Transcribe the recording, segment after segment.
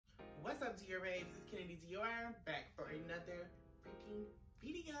up, Dior babes? It's Kennedy Dior, back for another freaking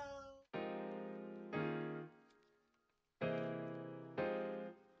video.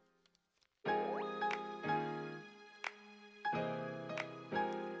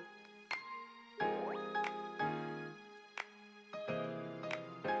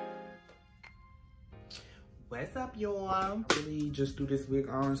 What's up, y'all? Really just threw this wig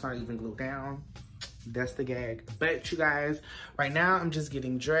on. It's not even glued down. That's the gag. But you guys, right now I'm just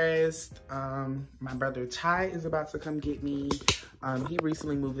getting dressed. My brother Ty is about to come get me. He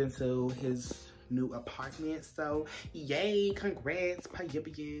recently moved into his new apartment, so yay, congrats,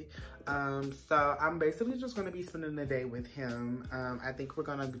 so I'm basically just gonna be spending the day with him. I think we're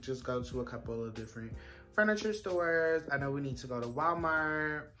gonna just go to a couple of different furniture stores. I know we need to go to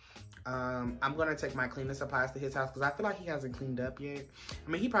Walmart. I'm gonna take my cleaning supplies to his house because I feel like he hasn't cleaned up yet. I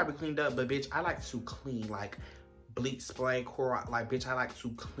mean, he probably cleaned up, but bitch, I like to clean, like bleach spray, Clorox, like bitch, I like to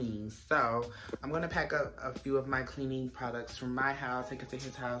clean. So I'm gonna pack up a few of my cleaning products from my house, take it to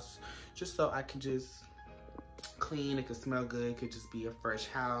his house, just so I can just clean. It could smell good, it could just be a fresh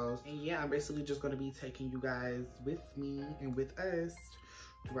house. And yeah, I'm basically just gonna be taking you guys with me and with us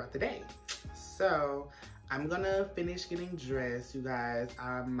throughout the day. So I'm gonna finish getting dressed, you guys.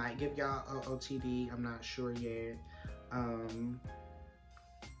 I might give y'all a OTD, I'm not sure yet.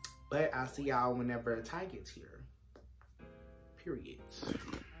 But I'll see y'all whenever Ty gets here. Period.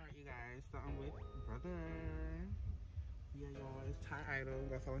 Alright, you guys, so I'm with brother. Yeah, y'all, it's Ty Idol.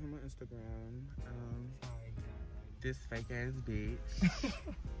 Go follow him on Instagram. This fake ass bitch.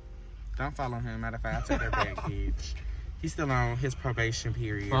 Don't follow him, matter of fact, I'll take that back, bitch. He's still on his probation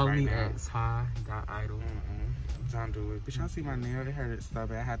period right now. Follow me at Ty.idol. Don't do it. Bitch, y'all see my nail? It hurt so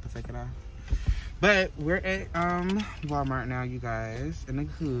bad. I had to take it off. But we're at Walmart now, you guys, in the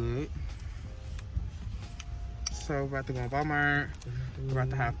hood. So we're about to go to Walmart. We're about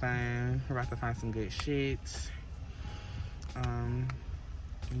to have fun. We're about to find some good shit. Yeah.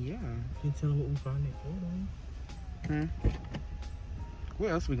 Can you tell them what we found it for?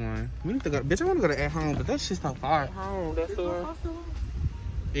 Where else we going? We need to go. Bitch, I want to go to At Home, but that shit's so far. At Home, that's all.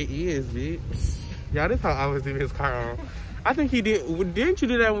 It is, bitch. Y'all, this how I was leaving his car on. I think he did. Didn't you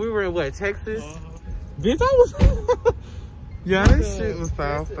do that when we were in what, Texas? Bitch, I was. Yeah, this shit was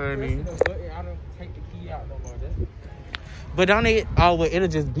so funny. I don't take the key out no more. But don't it? Oh, well, it'll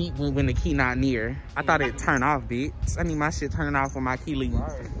just beep when the key not near. I thought it'd turn off, bitch. I need my shit turning off when my key leaves.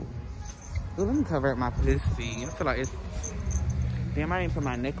 Right. Ooh, let me cover up my pussy. I feel like it's. Damn, I didn't put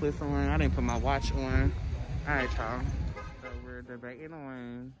my necklace on. I didn't put my watch on. All right, y'all. So we're debating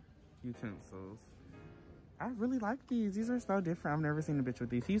on utensils. I really like these. These are so different. I've never seen a bitch with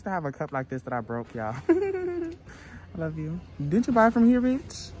these. He used to have a cup like this that I broke, y'all. I love you. Didn't you buy it from here,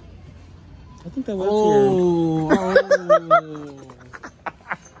 bitch? I think that was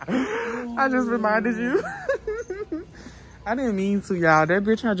here. I just reminded you. I didn't mean to, y'all. That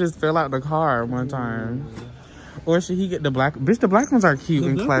bitch I just fell out the car one time. Or should he get the black? Bitch, the black ones are cute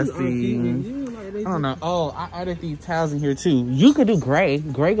and classy. I don't know. Oh, I added these towels in here too. You could do gray.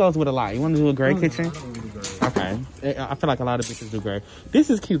 Gray goes with a lot. You want to do a gray kitchen? I don't want to do gray. Okay. I feel like a lot of bitches do gray. This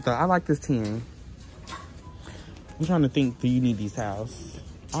is cute though. I like this tin. I'm trying to think, do you need these towels?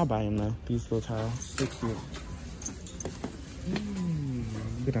 I'll buy them though. These little towels. They're cute.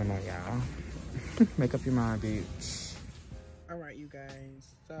 We don't know, y'all. Make up your mind, bitch. Alright, you guys.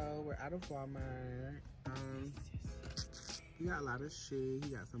 So, we're out of Walmart. He got a lot of shit.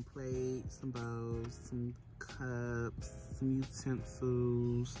 He got some plates, some bowls, some cups, some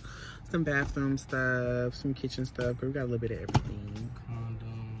utensils, some bathroom stuff, some kitchen stuff. But we got a little bit of everything.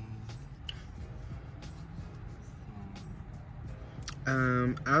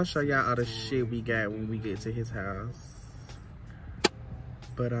 I'll show y'all all the shit we got when we get to his house.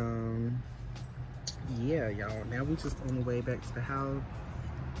 But yeah, y'all. Now we just on the way back to the house.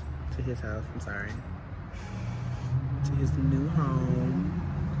 To his house. I'm sorry. To his new home.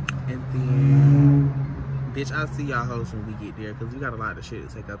 And then, bitch, I'll see y'all hoes when we get there because we got a lot of shit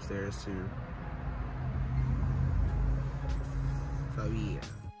to take upstairs too. So yeah.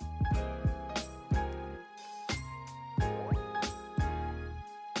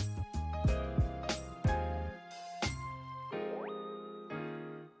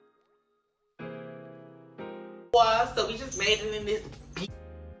 So we just made it in this.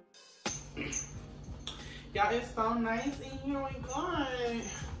 Y'all, it's so nice in here. Oh my god.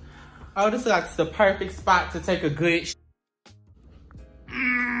 Oh, this is like the perfect spot to take a good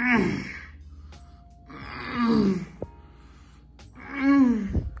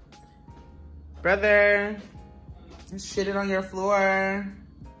Brother, you shitted on your floor. Alright,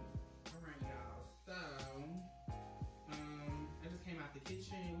 y'all. So, I just came out the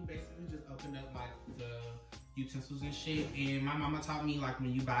kitchen. basically just opened up like the utensils and shit. And my mama taught me like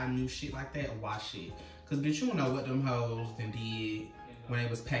when you buy new shit like that, wash it. Cause bitch, you don't know what them hoes done did when they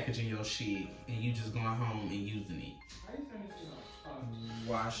was packaging your shit and you just going home and using it.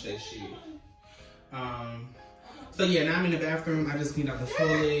 Wash that shit. So yeah, now I'm in the bathroom. I just cleaned out the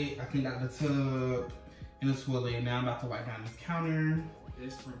toilet. I cleaned out the tub and the toilet. Now I'm about to wipe down this counter.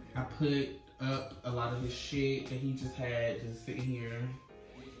 I put up a lot of his shit that he just had just sitting here.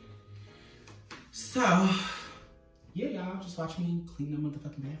 So, yeah, y'all just watch me clean the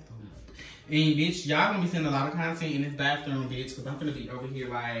motherfucking bathroom. And bitch, y'all gonna be seeing a lot of content in this bathroom, bitch, because I'm gonna be over here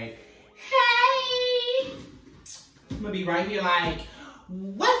like, hey! I'm gonna be right here like,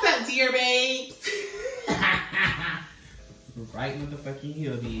 what's up, dear babes? Right motherfucking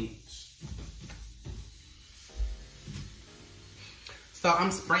here, bitch. So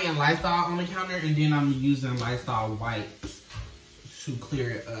I'm spraying Lysol on the counter and then I'm using Lysol wipes to clear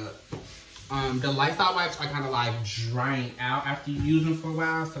it up. The Lysol wipes are kind of like drying out after you use them for a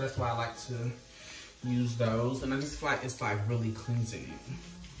while, so that's why I like to use those. And I just feel like it's like really cleansing it.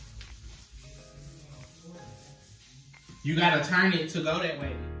 You gotta turn it to go that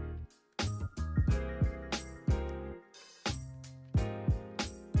way.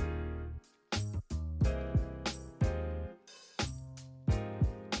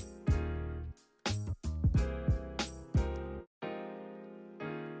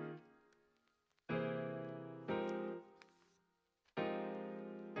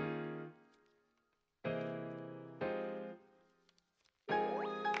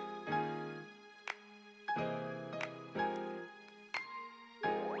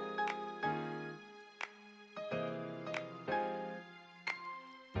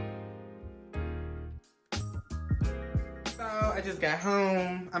 I just got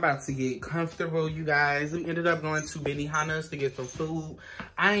home. I'm about to get comfortable, you guys. We ended up going to Benihana's to get some food.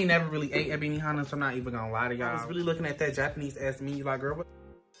 I ain't never really ate at Benihana's, so I'm not even gonna lie to y'all. I was really looking at that Japanese ass menu like, girl, what?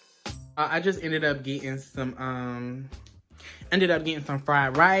 I just ended up getting some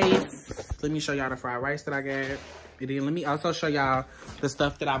fried rice. Let me show y'all the fried rice that I got. And then let me also show y'all the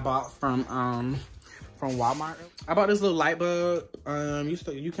stuff that I bought from Walmart. I bought this little light bulb.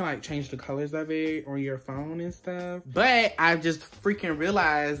 You can like change the colors of it on your phone and stuff. But I just freaking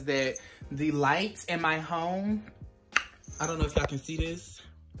realized that the lights in my home, I don't know if y'all can see this.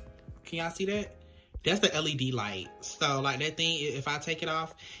 Can y'all see that? That's the LED light. So like that thing, if I take it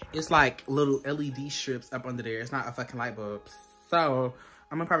off, it's like little LED strips up under there. It's not a fucking light bulb. So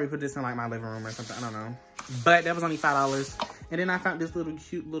I'm gonna probably put this in like my living room or something. I don't know. But that was only $5. And then I found this little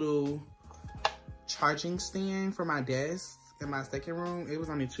cute little charging stand for my desk in my second room. It was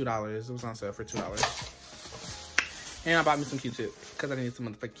only $2. It was on sale for $2. And I bought me some Q-tips because I needed some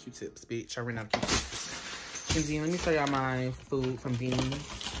motherfucking Q-tips, bitch. I ran out of Q-tips. And then let me show y'all my food from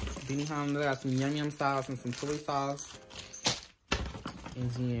Benihana. I got some yum yum sauce and some chili sauce. And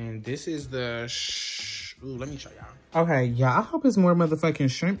then this is the ooh, let me show y'all. Okay, y'all, I hope it's more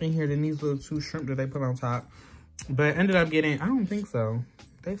motherfucking shrimp in here than these little 2 shrimp that they put on top. But ended up getting, I don't think so.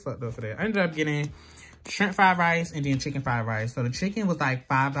 They fucked up for that. I ended up getting shrimp fried rice and then chicken fried rice. So the chicken was like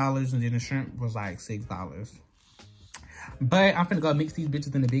 $5 and then the shrimp was like $6. But I'm finna go mix these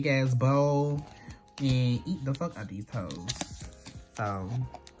bitches in a big ass bowl and eat the fuck out of these toes. So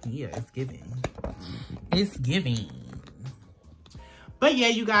yeah, it's giving. It's giving. But yeah,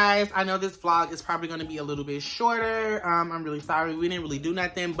 you guys, I know this vlog is probably going to be a little bit shorter. I'm really sorry. We didn't really do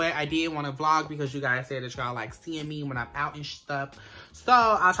nothing, but I did want to vlog because you guys said that y'all like seeing me when I'm out and stuff. So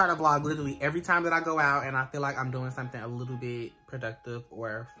I'll try to vlog literally every time that I go out, and I feel like I'm doing something a little bit productive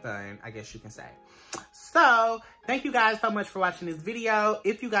or fun, I guess you can say. So thank you guys so much for watching this video.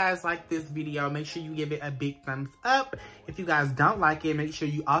 If you guys like this video, make sure you give it a big thumbs up. If you guys don't like it, make sure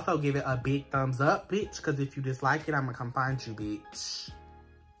you also give it a big thumbs up, bitch. Because if you dislike it, I'm gonna come find you, bitch.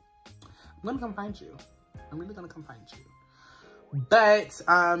 I'm gonna come find you. I'm really gonna come find you. But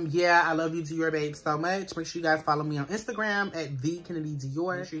yeah, I love you, Dior babes, so much. Make sure you guys follow me on Instagram at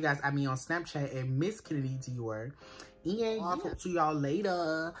 @TheKennedyDior. Make sure you guys add me on Snapchat at Miss Kennedy Dior. And I'll talk to y'all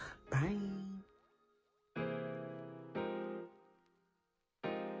later. Bye.